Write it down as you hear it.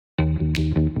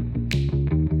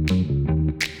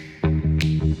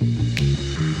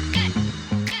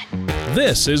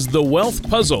This is The Wealth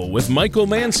Puzzle with Michael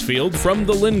Mansfield from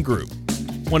the Lynn Group.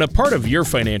 When a part of your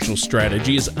financial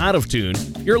strategy is out of tune,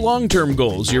 your long-term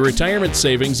goals, your retirement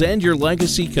savings, and your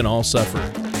legacy can all suffer.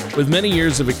 With many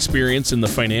years of experience in the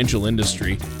financial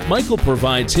industry, Michael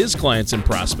provides his clients and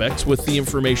prospects with the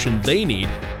information they need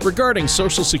regarding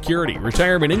Social Security,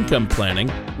 retirement income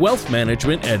planning, wealth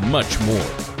management, and much more.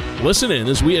 Listen in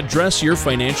as we address your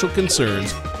financial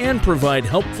concerns and provide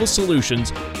helpful solutions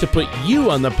to put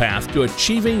you on the path to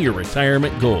achieving your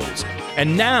retirement goals.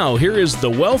 And now, here is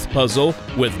The Wealth Puzzle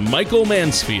with Michael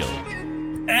Mansfield.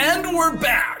 And we're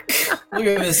back. Look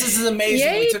at this. This is amazing.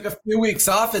 Yay. We took a few weeks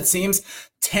off, it seems.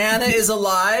 Tana is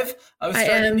alive. I was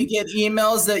starting to get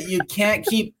emails that you can't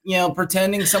keep,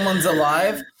 pretending someone's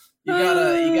alive. You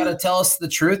gotta tell us the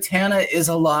truth. Tana is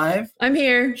alive. I'm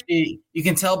here. You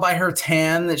can tell by her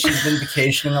tan that she's been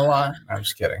vacationing a lot. I'm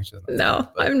just kidding. No,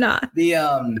 I'm not. We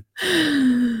took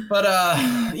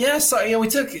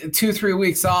 2-3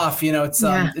 weeks off.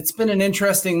 It's been an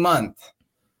interesting month.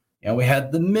 We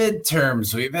had the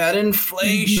midterms, we've had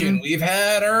inflation, we've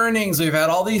had earnings, we've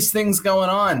had all these things going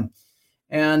on.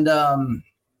 And, and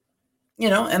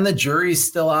the jury's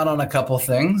still out on a couple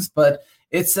things, but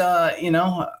it's,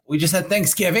 we just had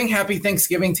Thanksgiving. Happy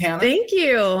Thanksgiving, Tana. Thank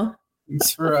you.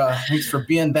 Thanks for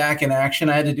being back in action.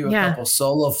 I had to do a couple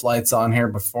solo flights on here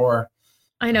before.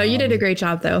 I know you did a great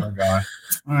job though. Oh God.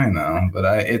 I know, but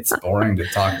it's boring to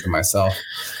talk to myself.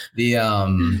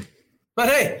 But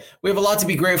hey, we have a lot to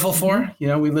be grateful for. We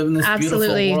live in this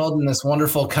beautiful world, in this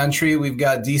wonderful country. We've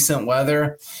got decent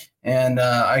weather, and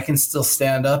I can still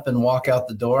stand up and walk out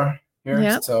the door here.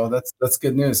 Yep. So that's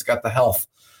good news. Got the health.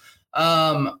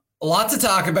 A lot to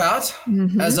talk about,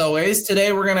 as always.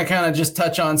 Today, we're going to kind of just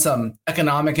touch on some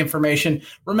economic information.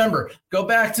 Remember, go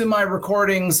back to my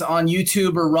recordings on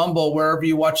YouTube or Rumble, wherever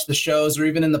you watch the shows, or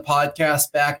even in the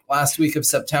podcast back last week of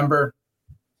September.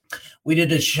 We did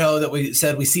a show that we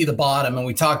said we see the bottom, and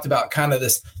we talked about kind of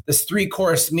this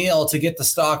 3-course meal to get the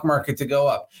stock market to go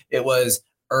up. It was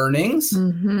earnings,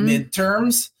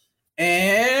 midterms,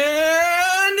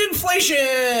 and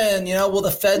inflation. Will the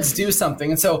feds do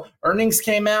something? And so earnings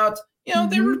came out.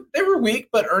 They were weak,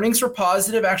 but earnings were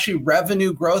positive. Actually,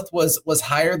 revenue growth was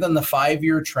higher than the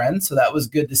 5-year trend, so that was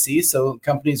good to see. So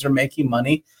companies are making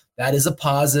money. That is a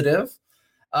positive.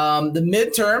 The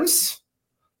midterms.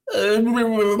 Little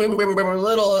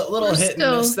hit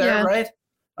and miss there, right?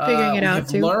 Figuring it out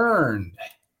too. Learned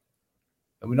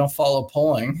that we don't follow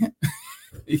polling.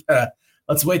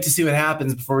 Let's wait to see what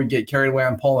happens before we get carried away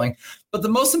on polling. But the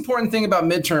most important thing about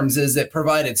midterms is it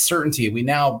provided certainty. We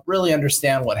now really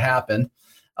understand what happened.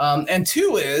 And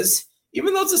 2 is,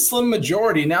 even though it's a slim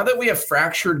majority, now that we have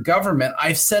fractured government,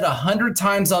 I've said 100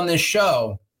 times on this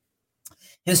show,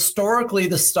 historically,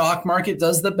 the stock market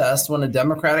does the best when a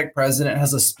Democratic president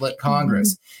has a split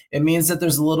Congress. It means that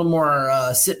there's a little more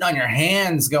sitting on your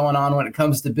hands going on when it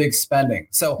comes to big spending.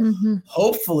 So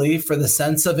hopefully, for the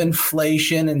sense of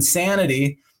inflation and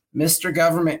sanity, Mr.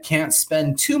 Government can't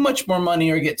spend too much more money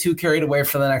or get too carried away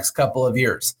for the next couple of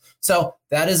years. So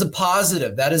that is a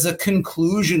positive. That is a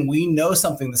conclusion. We know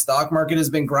something. The stock market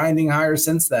has been grinding higher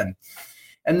since then.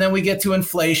 And then we get to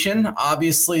inflation.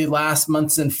 Obviously, last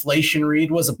month's inflation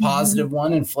read was a positive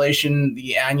one. Inflation,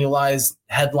 the annualized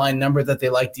headline number that they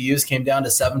like to use, came down to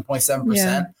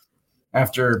 7.7%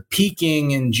 after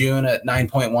peaking in June at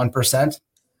 9.1%.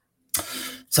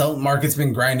 So market's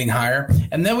been grinding higher.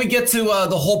 And then we get to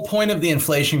the whole point of the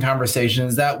inflation conversation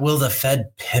is that will the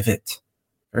Fed pivot?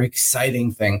 Very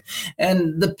exciting thing.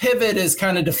 And the pivot is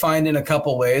kind of defined in a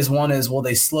couple ways. One is, will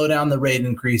they slow down the rate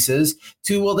increases?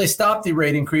 2, will they stop the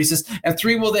rate increases? And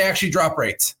 3, will they actually drop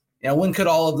rates? When could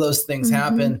all of those things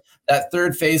happen? That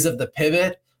third phase of the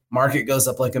pivot, market goes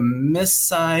up like a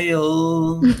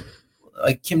missile,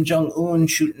 like Kim Jong-un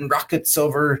shooting rockets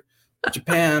over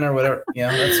Japan or whatever.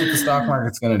 That's what the stock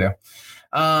market's going to do.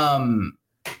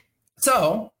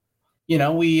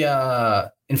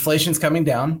 Inflation's coming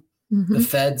down. The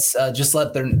Feds just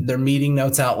let their meeting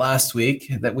notes out last week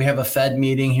that we have a Fed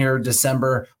meeting here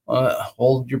December.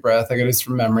 Hold your breath. I got this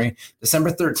from memory. December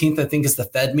 13th, I think, is the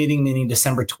Fed meeting, meaning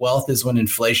December 12th is when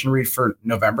inflation read for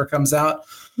November comes out.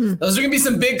 Those are going to be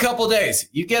some big couple days.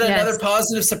 You get another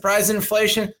positive surprise in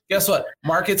inflation. Guess what?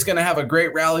 Market's going to have a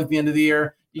great rally at the end of the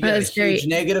year. You get a huge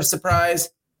negative surprise.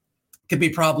 It could be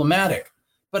problematic.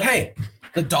 But hey,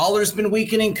 the dollar's been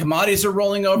weakening. Commodities are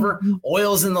rolling over.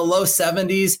 Oil's in the low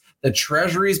 70s. The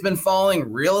treasury's been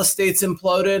falling. Real estate's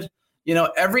imploded.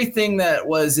 Everything that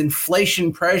was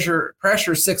inflation pressure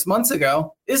 6 months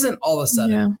ago isn't all of a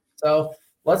sudden. So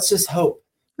let's just hope.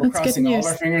 We're crossing all of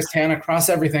our fingers, Tana. Cross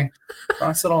everything.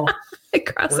 Cross it all.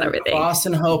 Across everything. Cross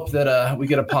and hope that we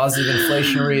get a positive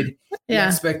inflation read. The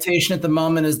expectation at the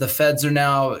moment is the Feds are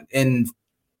now in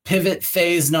pivot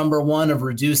phase number 1 of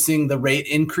reducing the rate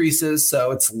increases.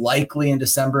 So it's likely in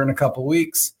December in a couple of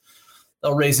weeks,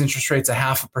 they'll raise interest rates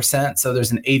 0.5%. So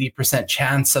there's an 80%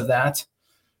 chance of that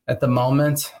at the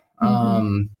moment.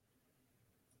 And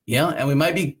we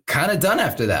might be kind of done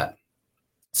after that.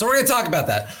 So we're going to talk about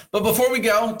that. But before we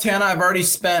go, Tana, I've already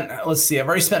spent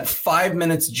 5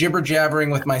 minutes jibber jabbering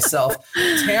with myself.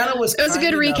 Tana was. It was a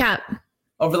good recap.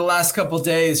 Over the last couple of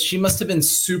days, she must have been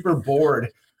super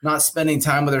bored not spending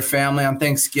time with her family on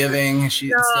Thanksgiving.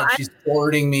 She's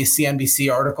forwarding me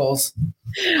CNBC articles.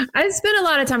 I spent a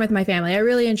lot of time with my family. I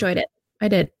really enjoyed it. I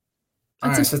did. All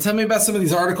right. So tell me about some of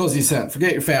these articles you sent.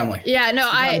 Forget your family. Yeah, no,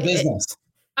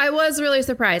 I was really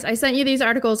surprised. I sent you these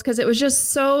articles because it was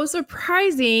just so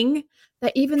surprising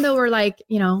that even though we're like,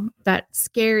 that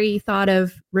scary thought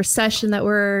of recession that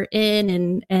we're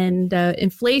in and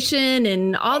inflation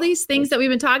and all these things that we've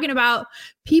been talking about,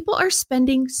 people are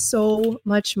spending so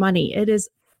much money. It is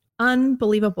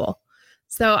unbelievable.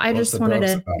 So I just wanted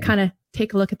to kind of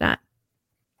take a look at that.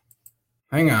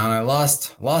 Hang on. I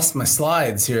lost my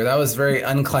slides here. That was very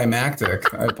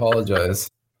unclimactic. I apologize.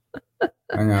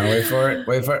 Hang on, wait for it.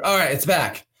 All right, it's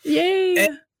back. Yay!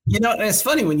 And, and it's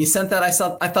funny when you sent that. I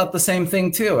thought the same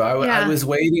thing too. I was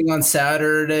waiting on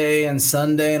Saturday and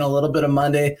Sunday and a little bit of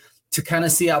Monday to kind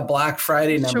of see how Black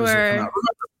Friday numbers would come out. Remember,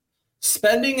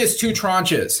 spending is 2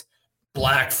 tranches: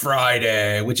 Black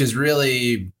Friday, which is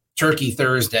really Turkey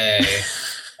Thursday,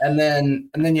 and then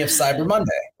you have Cyber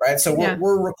Monday, right? So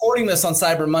we're recording this on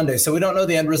Cyber Monday, so we don't know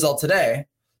the end result today.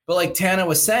 But like Tana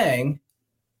was saying.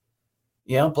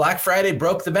 Black Friday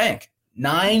broke the bank.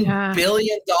 $9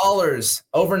 billion,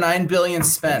 over $9 billion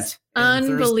spent.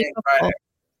 Unbelievable.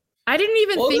 I didn't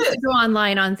even think to go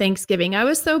online on Thanksgiving. I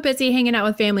was so busy hanging out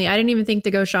with family. I didn't even think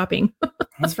to go shopping.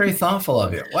 That's very thoughtful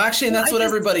of you. Well, actually, that's what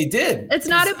everybody did. It's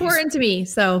not important to me.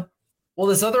 So, well,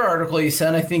 this other article you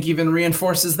sent, I think even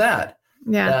reinforces that.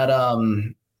 Yeah.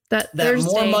 That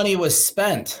more money was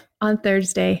spent on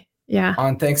Thursday. Yeah.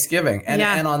 On Thanksgiving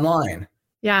and online.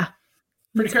 Yeah.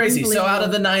 Pretty crazy. So out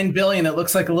of the $9 billion, it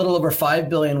looks like a little over $5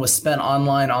 billion was spent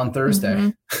online on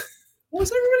Thursday.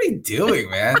 What's everybody doing,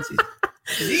 man?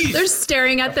 They're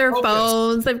staring at their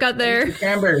phones. They've got their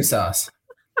cranberry sauce,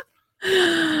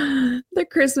 their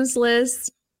Christmas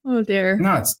list. Oh dear.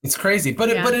 No, it's crazy, but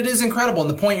it is incredible. And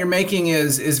the point you're making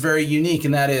is very unique,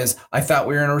 and that is, I thought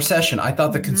we were in a recession. I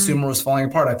thought the consumer was falling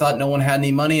apart. I thought no one had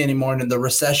any money anymore, and the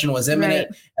recession was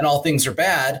imminent, and all things are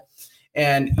bad.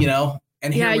 And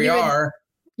and here we are.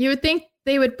 You would think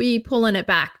they would be pulling it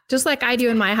back, just like I do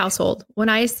in my household. When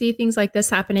I see things like this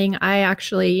happening, I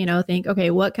actually, think,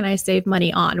 okay, what can I save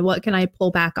money on? What can I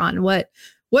pull back on? What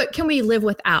can we live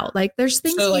without? Like, there's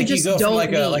things you just go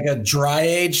don't from like a dry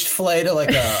aged filet to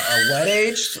like a wet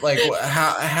aged. Like,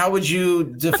 how would you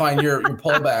define your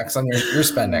pullbacks on your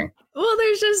spending? Well,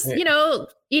 there's just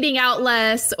eating out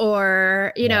less,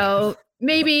 or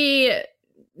maybe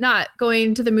not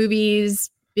going to the movies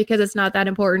because it's not that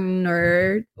important,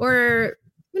 or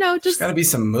just got to be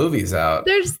some movies out.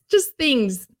 There's just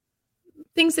things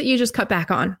that you just cut back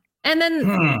on. And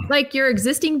then like your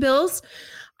existing bills,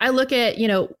 I look at,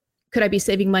 could I be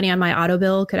saving money on my auto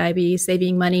bill? Could I be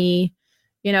saving money,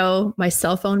 my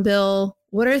cell phone bill?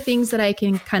 What are things that I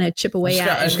can kind of chip away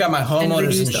at? I just got my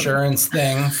homeowner's insurance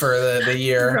thing for the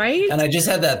year. Right. And I just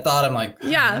had that thought. I'm like,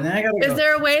 is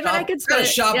there a way that I could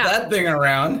shop that thing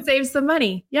around? Save some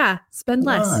money. Yeah. Spend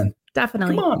less.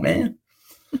 Definitely. Come on, man.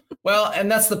 Well, and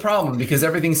that's the problem, because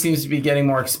everything seems to be getting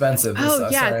more expensive.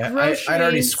 I'd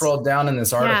already scrolled down in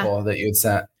this article that you had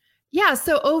sent. Yeah.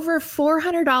 So over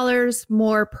 $400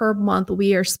 more per month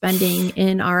we are spending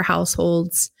in our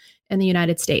households in the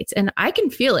United States. And I can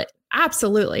feel it.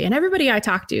 Absolutely. And everybody I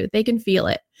talk to, they can feel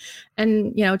it.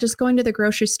 And, just going to the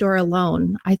grocery store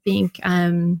alone, I think,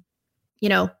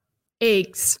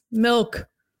 eggs, milk,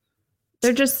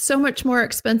 they're just so much more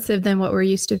expensive than what we're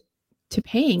used to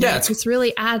paying. Yeah, it just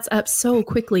really adds up so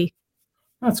quickly.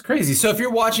 That's crazy. So if you're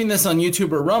watching this on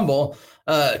YouTube or Rumble,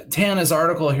 Tana's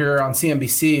article here on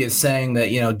CNBC is saying that,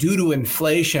 due to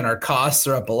inflation, our costs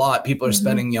are up a lot. People are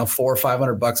spending, $400 or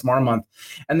 $500 more a month.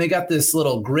 And they got this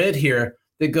little grid here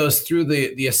that goes through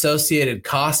the associated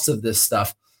costs of this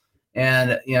stuff.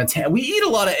 And, we eat a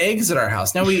lot of eggs at our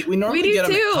house. Now we normally get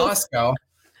them at Costco.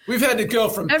 We've had to go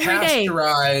from every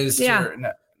pasteurized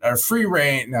or free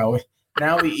range. No,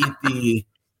 now we eat the,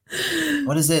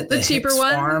 what is it? The cheaper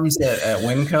one? Farms at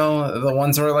Winco. The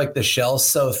ones where like the shell's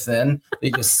so thin,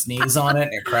 they just sneeze on it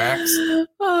and it cracks.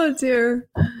 Oh dear.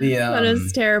 That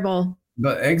is terrible.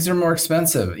 But eggs are more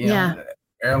expensive.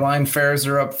 Airline fares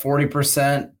are up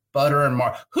 40%. Butter and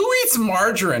who eats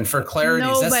margarine, for clarity?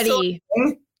 Nobody.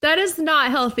 That is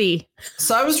not healthy.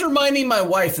 So I was reminding my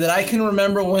wife that I can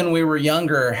remember when we were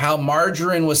younger how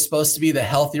margarine was supposed to be the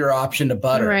healthier option to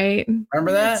butter. Right.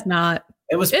 Remember that? It's not.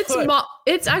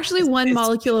 It's actually one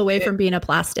molecule away from being a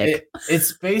plastic.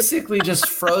 It's basically just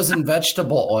frozen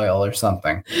vegetable oil or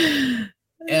something.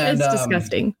 And it's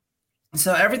disgusting.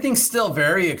 So everything's still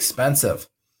very expensive.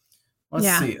 Let's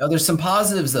see. Oh, there's some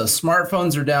positives though.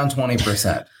 Smartphones are down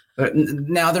 20%.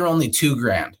 Now they're only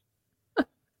 $2,000.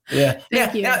 Yeah.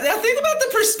 Thank you. Now think about the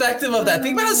perspective of that.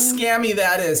 Think about how scammy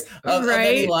that is of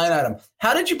any line item.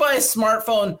 How did you buy a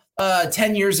smartphone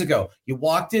 10 years ago? You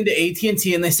walked into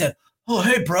AT&T and they said, "Oh,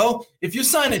 hey, bro, if you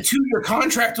sign a 2-year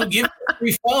contract, we'll give you a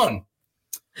free phone."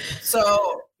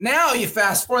 So now you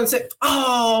fast forward and say,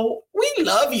 "Oh, we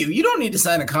love you. You don't need to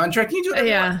sign a contract. You do it."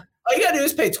 Yeah. All you got to do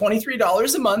is pay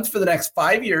 $23 a month for the next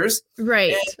 5 years.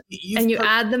 Right. And you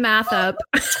add the math up.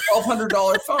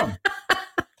 $1,200 phone.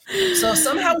 So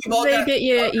somehow we've all they get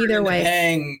you either way.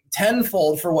 Paying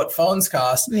tenfold for what phones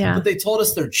cost. Yeah. But they told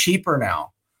us they're cheaper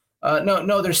now.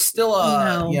 No, they're still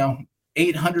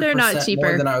 800%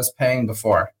 more than I was paying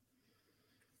before.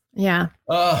 Yeah.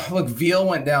 Look, veal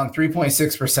went down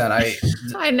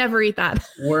 3.6%. I never eat that.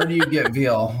 Where do you get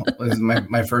veal? Was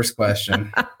my first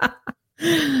question.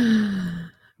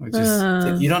 You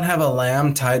don't have a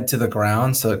lamb tied to the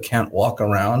ground so it can't walk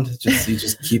around. You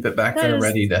just keep it back there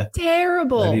ready to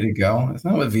go.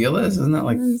 Isn't that what veal is? Isn't that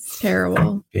like it's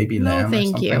terrible? Baby lamb. No,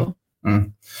 thank you.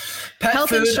 Pet health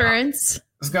food insurance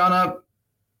has gone up.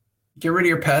 Get rid of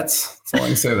your pets. That's all I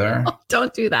can say there.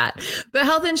 Don't do that. But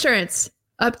health insurance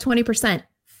up 20%.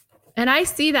 And I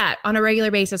see that on a regular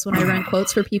basis when I run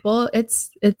quotes for people. It's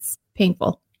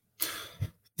painful.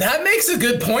 That makes a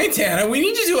good point, Tana. We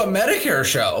need to do a Medicare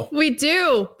show. We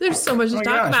do. There's so much to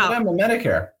talk about. I'm a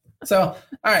Medicare. So, all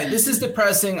right, this is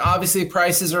depressing. Obviously,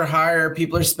 prices are higher.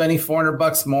 People are spending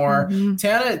 $400 more.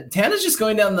 Mm-hmm. Tana's just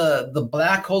going down the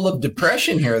black hole of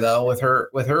depression here, though, with her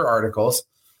articles.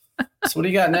 So, what do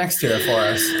you got next here for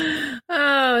us?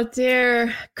 Oh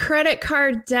dear, credit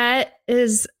card debt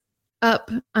is up.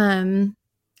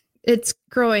 It's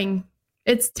growing.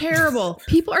 It's terrible.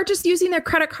 People are just using their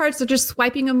credit cards. They're just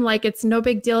swiping them like it's no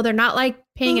big deal. They're not like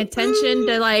paying attention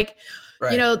to like,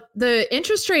 the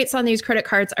interest rates on these credit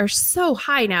cards are so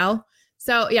high now.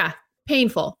 So yeah,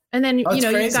 painful. And then, crazy.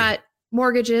 You've got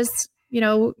mortgages,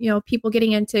 people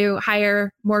getting into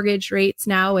higher mortgage rates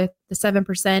now with the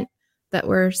 7% that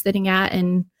we're sitting at.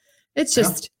 And it's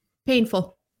just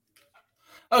painful.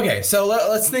 Okay. So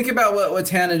let's think about what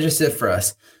Tana just did for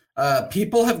us.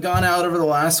 People have gone out over the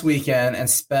last weekend and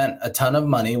spent a ton of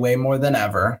money, way more than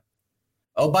ever.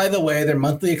 Oh, by the way, their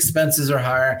monthly expenses are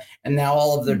higher, and now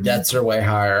all of their debts are way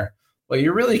higher. Well,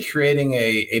 you're really creating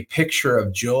a picture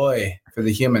of joy for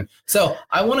the human. So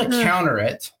I want to counter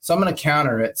it. So I'm going to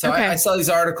counter it. So I saw these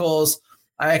articles.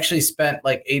 I actually spent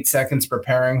like 8 seconds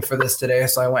preparing for this today.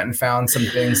 So I went and found some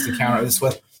things to counter this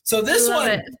with. So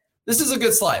this is a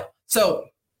good slide. So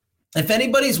if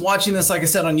anybody's watching this, like I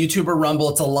said, on YouTube or Rumble,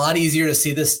 it's a lot easier to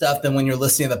see this stuff than when you're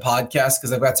listening to the podcast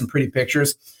because I've got some pretty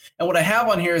pictures. And what I have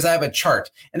on here is I have a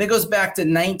chart, and it goes back to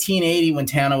 1980 when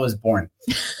Tana was born.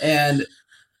 And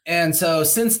so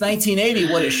since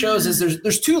 1980, what it shows is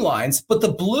there's two lines, but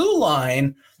the blue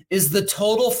line is the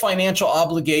total financial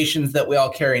obligations that we all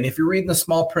carry. And if you read in the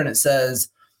small print, it says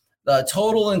the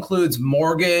total includes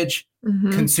mortgage,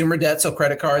 consumer debt, so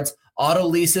credit cards, auto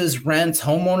leases, rents,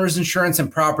 homeowners insurance,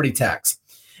 and property tax.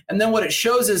 And then what it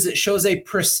shows is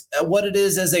what it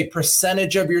is as a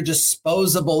percentage of your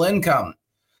disposable income.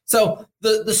 So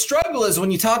the struggle is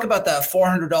when you talk about that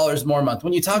 $400 more a month,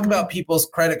 when you talk about people's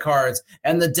credit cards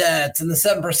and the debts and the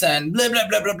 7%, blah, blah,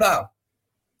 blah, blah, blah.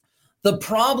 The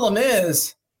problem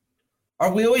is,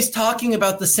 are we always talking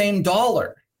about the same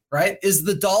dollar, right? Is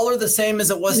the dollar the same as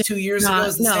it was 2 years ago?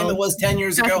 Is the same it was 10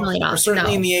 years ago? Or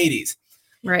certainly in the 80s?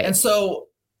 Right. And so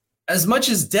as much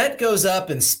as debt goes up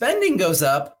and spending goes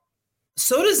up,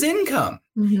 so does income.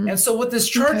 And so what this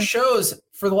chart shows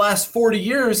for the last 40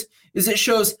 years is it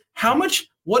shows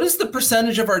what is the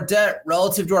percentage of our debt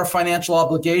relative to our financial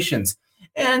obligations.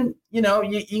 And, you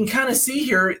can kind of see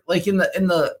here, like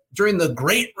during the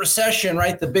Great Recession,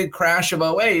 right? The big crash of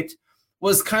 2008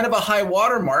 was kind of a high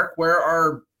watermark where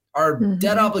our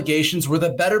debt obligations were the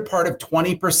better part of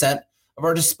 20% of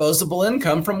our disposable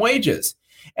income from wages.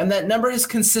 And that number has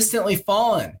consistently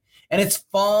fallen, and it's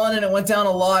fallen, and it went down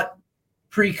a lot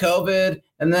pre-COVID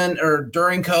or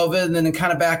during COVID, and then it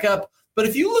kind of back up. But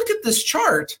if you look at this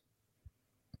chart,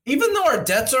 even though our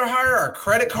debts are higher, our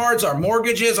credit cards, our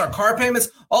mortgages, our car payments,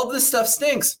 all this stuff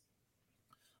stinks.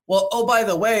 Well, oh, by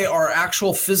the way, our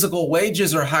actual physical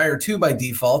wages are higher too by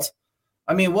default.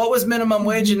 I mean, what was minimum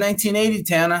wage in 1980,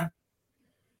 Tana?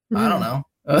 I don't know.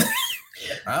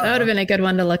 That would have been a good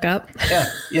one to look up.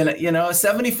 Yeah,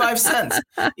 75 cents.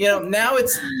 Now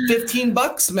it's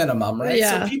 $15 minimum, right?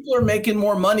 Yeah. So people are making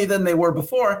more money than they were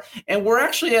before. And we're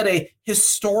actually at a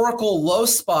historical low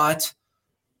spot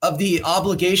of the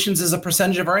obligations as a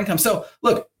percentage of our income. So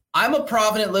look, I'm a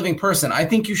Provident Living person. I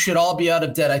think you should all be out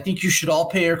of debt. I think you should all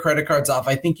pay your credit cards off.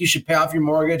 I think you should pay off your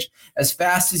mortgage as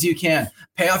fast as you can.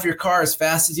 Pay off your car as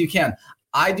fast as you can.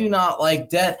 I do not like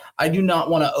debt. I do not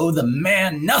want to owe the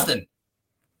man nothing.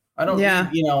 I don't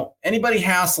need, anybody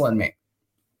hassling me.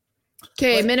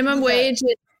 Okay, minimum wage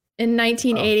in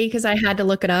 1980, because I had to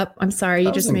look it up. I'm sorry,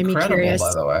 you just made me curious.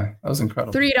 By the way, that was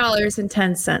incredible.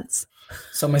 $3.10.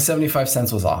 So my 75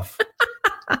 cents was off.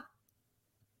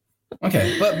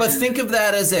 Okay, but think of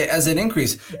that as an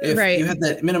increase. If you had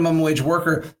that minimum wage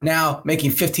worker now making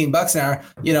 $15 an hour,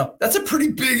 that's a pretty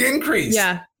big increase.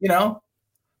 Yeah.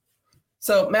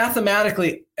 So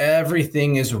mathematically,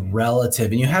 everything is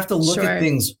relative, and you have to look at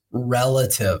things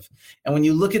relative. And when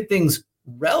you look at things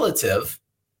relative,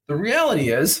 the reality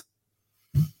is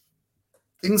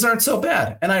things aren't so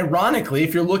bad. And ironically,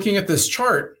 if you're looking at this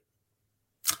chart,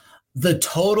 the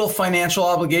total financial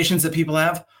obligations that people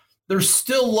have, they're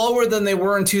still lower than they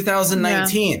were in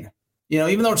 2019. Yeah.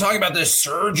 Even though we're talking about this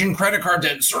surge in credit card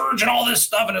debt, surge and all this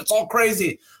stuff, and it's all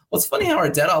crazy. Well, it's funny how our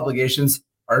debt obligations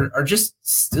are just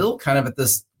still kind of at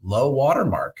this low water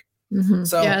mark. Mm-hmm.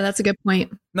 So yeah, that's a good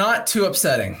point. Not too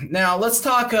upsetting. Now let's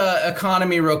talk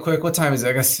economy real quick. What time is it?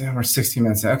 I guess we're 16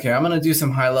 minutes. Okay, I'm going to do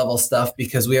some high level stuff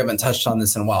because we haven't touched on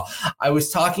this in a while. I was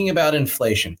talking about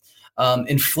inflation.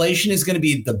 Inflation is going to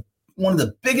be one of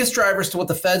the biggest drivers to what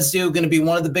the Feds do, going to be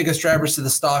one of the biggest drivers to the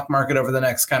stock market over the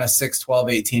next kind of 6, 12,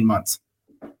 18 months.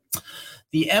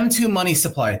 The M2 money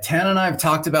supply. Tan and I have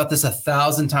talked about this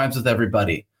 1,000 times with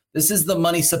everybody. This is the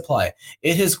money supply.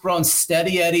 It has grown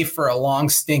steady Eddie for a long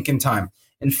stinking time.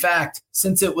 In fact,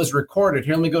 since it was recorded,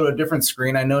 here, let me go to a different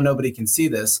screen. I know nobody can see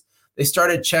this. They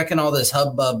started checking all this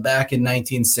hubbub back in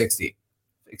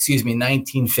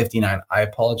 1959. I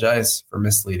apologize for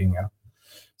misleading you.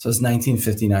 So it's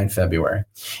 1959 February.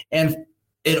 And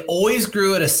it always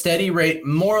grew at a steady rate,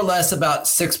 more or less about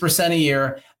 6% a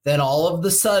year. Then all of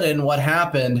the sudden, what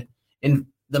happened in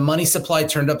the money supply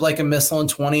turned up like a missile in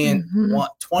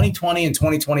 2020 and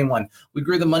 2021. We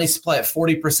grew the money supply at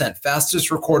 40%,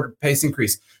 fastest recorded pace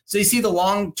increase. So you see the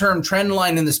long-term trend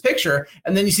line in this picture,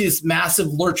 and then you see this massive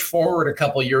lurch forward a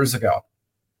couple years ago.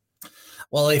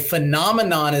 Well, a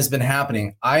phenomenon has been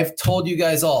happening. I've told you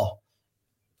guys all,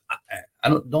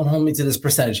 don't hold me to this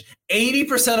percentage.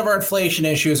 80% of our inflation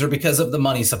issues are because of the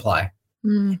money supply.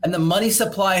 And the money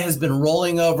supply has been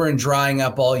rolling over and drying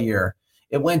up all year.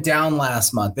 It went down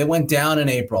last month. It went down in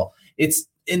April. It's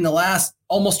in the last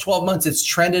almost 12 months, it's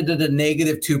trended at a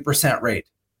negative 2% rate.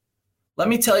 Let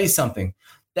me tell you something.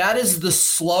 That is the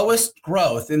slowest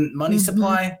growth in money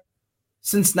supply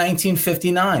since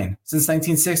 1959, since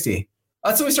 1960.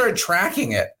 That's when we started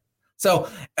tracking it. So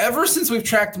ever since we've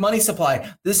tracked money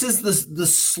supply, this is the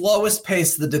slowest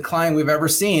pace of the decline we've ever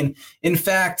seen. In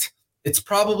fact, it's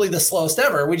probably the slowest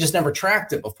ever. We just never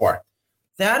tracked it before.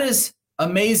 That is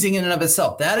amazing in and of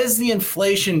itself. That is the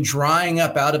inflation drying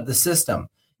up out of the system.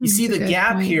 You see the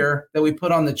gap here that we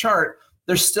put on the chart.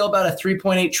 There's still about a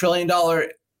 $3.8 trillion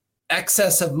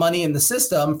excess of money in the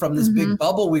system from this big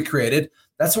bubble we created.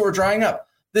 That's what we're drying up.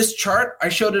 This chart, I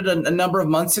showed it a number of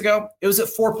months ago. It was at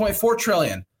 4.4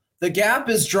 trillion. The gap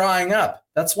is drying up.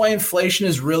 That's why inflation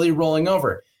is really rolling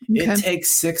over. It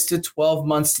takes 6 to 12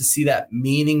 months to see that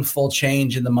meaningful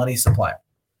change in the money supply.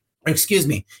 In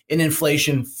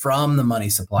inflation from the money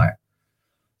supply.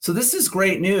 So this is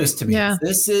great news to me. Yeah.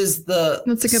 This is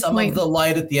some of the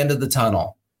light at the end of the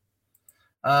tunnel.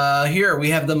 Here we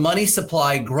have the money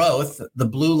supply growth, the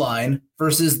blue line,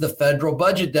 versus the federal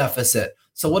budget deficit.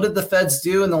 So what did the feds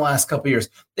do in the last couple of years?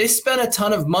 They spent a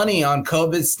ton of money on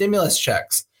COVID stimulus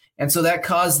checks. And so that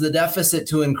caused the deficit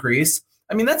to increase.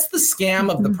 I mean, that's the scam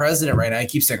of the president right now. I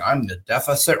keep saying, I'm the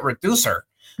deficit reducer.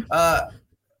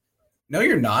 No,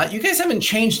 you're not. You guys haven't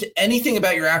changed anything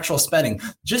about your actual spending.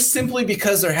 Just simply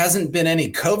because there hasn't been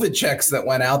any COVID checks that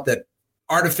went out that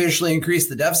artificially increased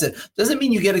the deficit doesn't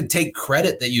mean you get to take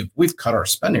credit that we've cut our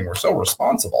spending. We're so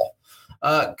responsible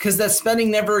because that spending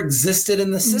never existed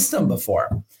in the system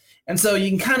before. And so you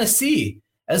can kind of see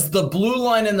as the blue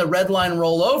line and the red line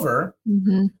roll over,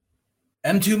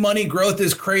 M2 money growth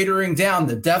is cratering down.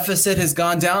 The deficit has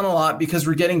gone down a lot because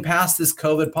we're getting past this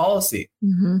COVID policy.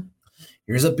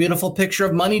 Here's a beautiful picture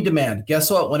of money demand.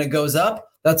 Guess what? When it goes up,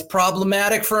 that's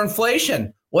problematic for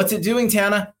inflation. What's it doing,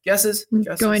 Tana? Guesses?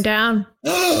 Going down.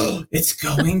 It's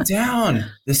going down.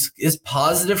 This is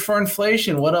positive for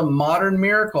inflation. What a modern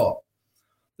miracle.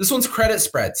 This one's credit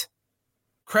spreads.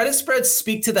 Credit spreads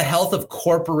speak to the health of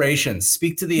corporations,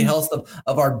 speak to the health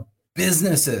of our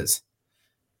businesses.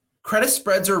 Credit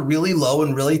spreads are really low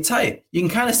and really tight. You can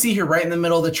kind of see here right in the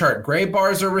middle of the chart. Gray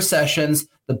bars are recessions.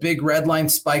 The big red line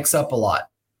spikes up a lot.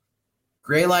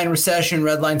 Gray line recession,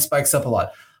 red line spikes up a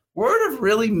lot. We're at a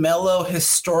really mellow,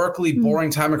 historically boring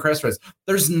time of credit spreads.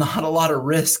 There's not a lot of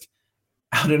risk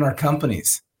out in our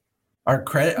companies. Our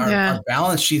credit, our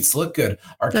balance sheets look good.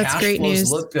 Our cash flows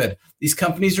look good. These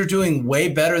companies are doing way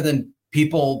better than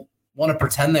people want to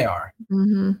pretend they are.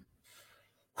 Mm-hmm.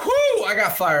 Whew, I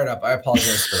got fired up. I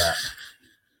apologize for that.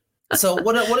 So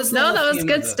what is the No, that was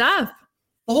good stuff.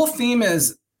 The whole theme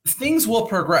is things will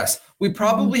progress. We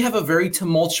probably have a very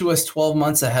tumultuous 12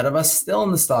 months ahead of us still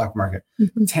in the stock market.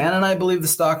 Tan and I believe the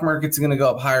stock market's going to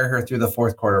go up higher here through the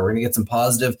fourth quarter. We're going to get some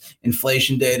positive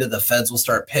inflation data. The Feds will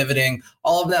start pivoting.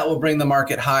 All of that will bring the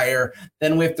market higher.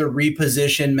 Then we have to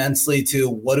reposition mentally to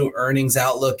what do earnings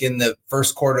outlook in the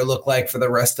first quarter look like for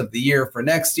the rest of the year for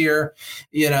next year,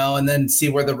 and then see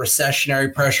where the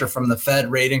recessionary pressure from the Fed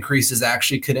rate increases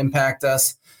actually could impact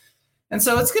us. And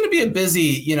so it's going to be a busy,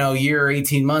 year,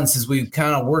 18 months as we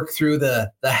kind of work through the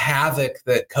havoc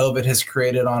that COVID has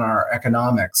created on our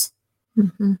economics.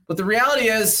 Mm-hmm. But the reality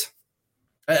is,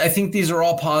 I think these are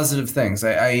all positive things.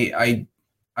 I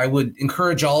would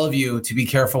encourage all of you to be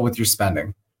careful with your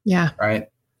spending. Yeah. Right.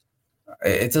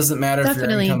 It doesn't matter if your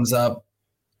income's up,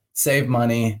 save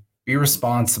money, be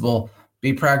responsible,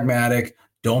 be pragmatic.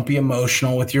 Don't be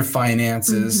emotional with your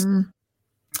finances.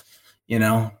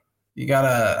 Mm-hmm. You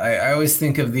gotta. I always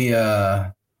think of the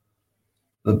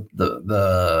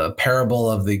parable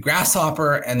of the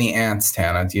grasshopper and the ants.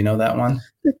 Tana, do you know that one?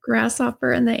 The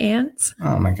grasshopper and the ants.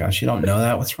 Oh my gosh, you don't know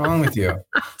that? What's wrong with you?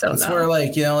 That's where,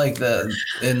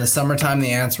 in the summertime,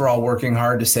 the ants were all working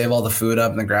hard to save all the food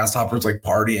up, and the grasshopper's like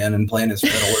partying and playing his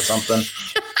fiddle or something.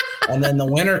 And then the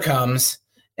winter comes.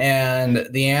 And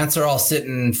the ants are all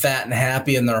sitting fat and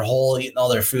happy in their hole, eating all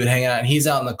their food, hanging out. And he's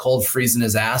out in the cold, freezing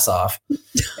his ass off.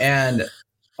 And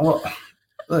look,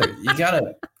 you got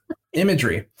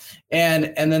imagery.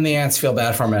 And then the ants feel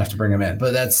bad for him and have to bring him in.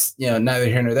 But that's, neither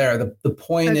here nor there. The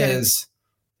point is,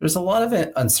 there's a lot of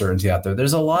uncertainty out there.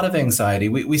 There's a lot of anxiety.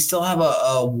 We still have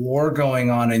a war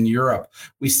going on in Europe.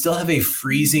 We still have a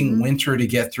freezing winter to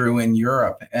get through in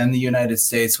Europe and the United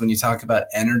States when you talk about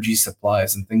energy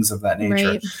supplies and things of that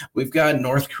nature. Right. We've got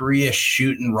North Korea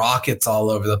shooting rockets all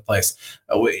over the place.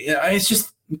 It's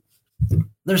just,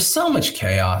 there's so much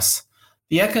chaos.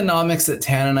 The economics that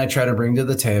Tan and I try to bring to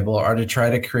the table are to try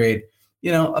to create,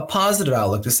 a positive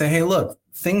outlook to say, hey, look,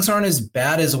 things aren't as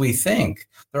bad as we think.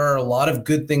 There are a lot of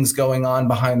good things going on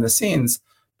behind the scenes,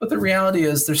 but the reality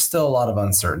is there's still a lot of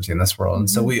uncertainty in this world. And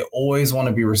so we always want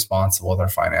to be responsible with our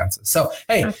finances. So,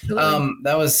 hey,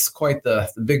 that was quite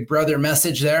the big brother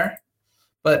message there.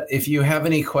 But if you have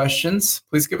any questions,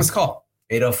 please give us a call,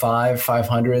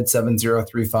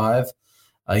 805-500-7035.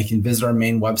 You can visit our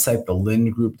main website,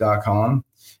 thelindgroup.com.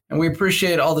 And we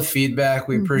appreciate all the feedback.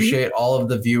 We appreciate all of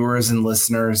the viewers and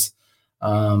listeners.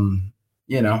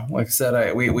 Like I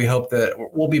said, we hope that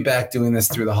we'll be back doing this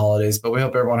through the holidays, but we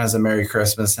hope everyone has a Merry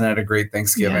Christmas and had a great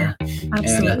Thanksgiving. Yeah,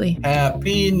 absolutely. And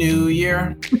Happy New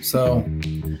Year. So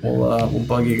we'll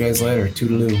bug you guys later.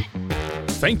 Toodaloo.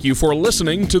 Thank you for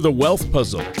listening to The Wealth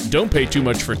Puzzle. Don't pay too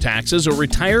much for taxes or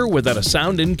retire without a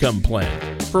sound income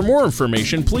plan. For more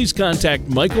information, please contact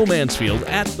Michael Mansfield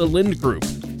at The Lind Group.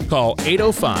 Call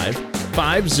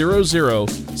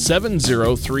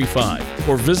 805-500-7035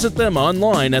 or visit them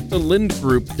online at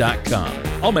thelindgroup.com.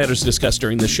 All matters discussed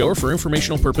during this show are for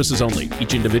informational purposes only.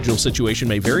 Each individual situation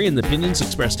may vary and the opinions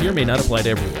expressed here may not apply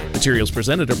to everyone. Materials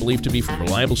presented are believed to be from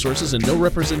reliable sources and no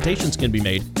representations can be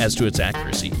made as to its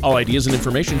accuracy. All ideas and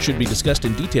information should be discussed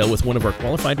in detail with one of our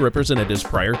qualified representatives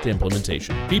prior to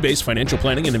implementation. Fee-based financial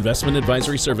planning and investment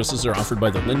advisory services are offered by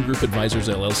the Lind Group Advisors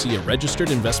LLC, a registered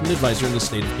investment advisor in the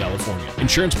state of California.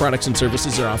 Insurance products and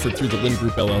services are offered through the Lind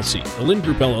Group LLC. The Lind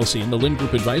Group LLC and the Lind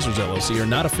Group Advisors LLC are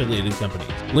not affiliated companies.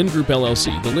 Lind Group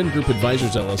LLC, the Lind Group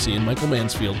Advisors LLC, and Michael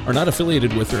Mansfield are not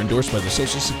affiliated with or endorsed by the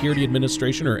Social Security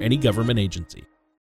Administration or any government agency.